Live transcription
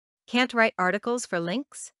Can't write articles for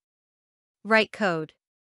links? Write code.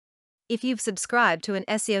 If you've subscribed to an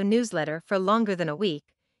SEO newsletter for longer than a week,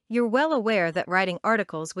 you're well aware that writing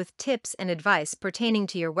articles with tips and advice pertaining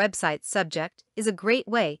to your website's subject is a great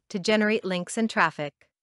way to generate links and traffic.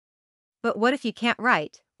 But what if you can't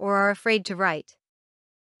write, or are afraid to write?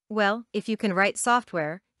 Well, if you can write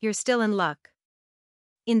software, you're still in luck.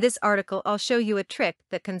 In this article, I'll show you a trick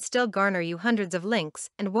that can still garner you hundreds of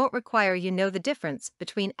links and won't require you know the difference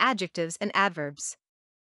between adjectives and adverbs.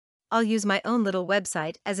 I'll use my own little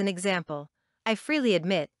website as an example. I freely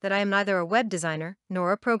admit that I am neither a web designer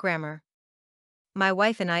nor a programmer. My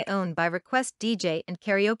wife and I own By Request DJ and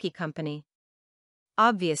Karaoke Company.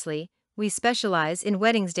 Obviously, we specialize in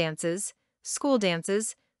weddings dances, school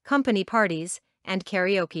dances, company parties, and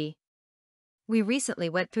karaoke. We recently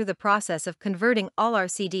went through the process of converting all our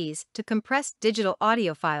CDs to compressed digital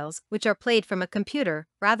audio files which are played from a computer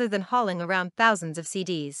rather than hauling around thousands of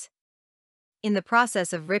CDs. In the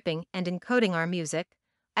process of ripping and encoding our music,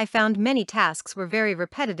 I found many tasks were very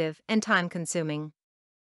repetitive and time-consuming.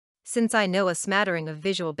 Since I know a smattering of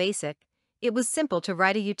Visual Basic, it was simple to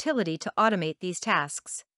write a utility to automate these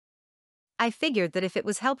tasks. I figured that if it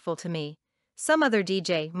was helpful to me, some other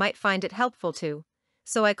DJ might find it helpful too,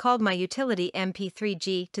 so I called my utility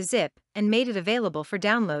MP3G to zip and made it available for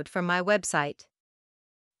download from my website.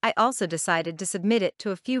 I also decided to submit it to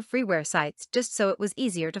a few freeware sites just so it was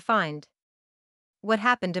easier to find. What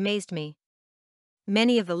happened amazed me.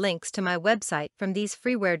 Many of the links to my website from these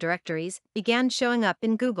freeware directories began showing up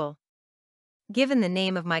in Google. Given the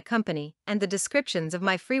name of my company and the descriptions of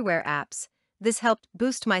my freeware apps, this helped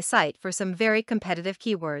boost my site for some very competitive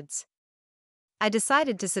keywords. I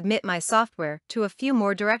decided to submit my software to a few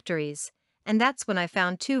more directories, and that's when I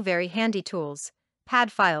found two very handy tools,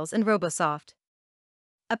 Pad Files and Robosoft.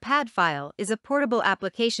 A pad file is a portable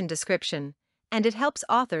application description, and it helps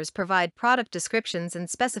authors provide product descriptions and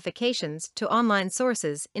specifications to online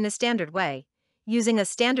sources in a standard way, using a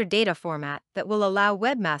standard data format that will allow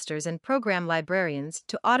webmasters and program librarians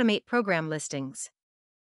to automate program listings.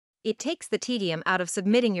 It takes the tedium out of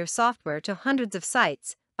submitting your software to hundreds of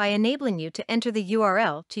sites by enabling you to enter the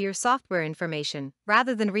URL to your software information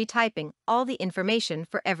rather than retyping all the information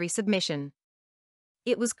for every submission.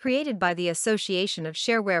 It was created by the Association of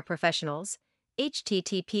Shareware Professionals,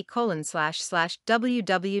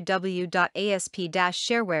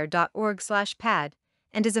 http://www.asp-shareware.org/pad,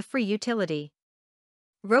 and is a free utility.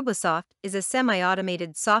 Robosoft is a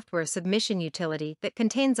semi-automated software submission utility that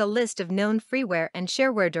contains a list of known freeware and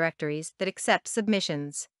shareware directories that accept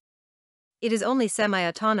submissions. It is only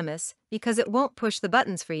semi-autonomous because it won't push the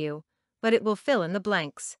buttons for you, but it will fill in the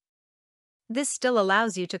blanks. This still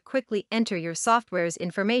allows you to quickly enter your software's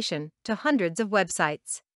information to hundreds of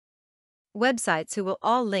websites. Websites who will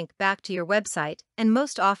all link back to your website and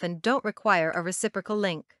most often don't require a reciprocal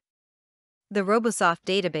link. The Robosoft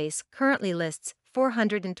database currently lists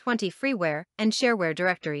 420 freeware and shareware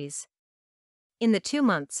directories. In the 2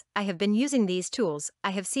 months I have been using these tools, I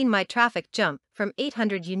have seen my traffic jump from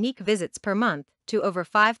 800 unique visits per month to over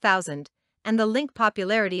 5,000, and the link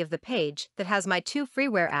popularity of the page that has my 2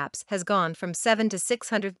 freeware apps has gone from 7 to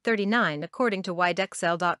 639 according to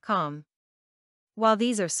widexcel.com. While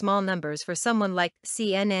these are small numbers for someone like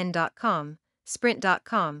CNN.com,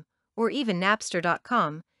 Sprint.com, or even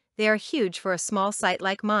Napster.com, they are huge for a small site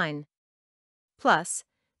like mine. Plus,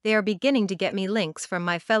 they are beginning to get me links from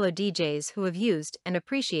my fellow DJs who have used and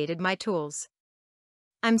appreciated my tools.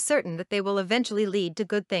 I'm certain that they will eventually lead to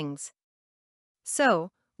good things. So,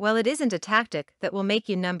 while it isn't a tactic that will make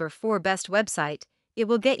you number 4 best website, it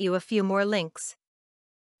will get you a few more links.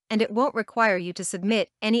 And it won't require you to submit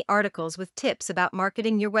any articles with tips about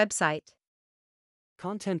marketing your website.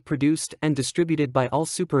 Content produced and distributed by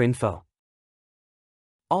AllSuperInfo.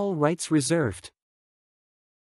 All rights reserved.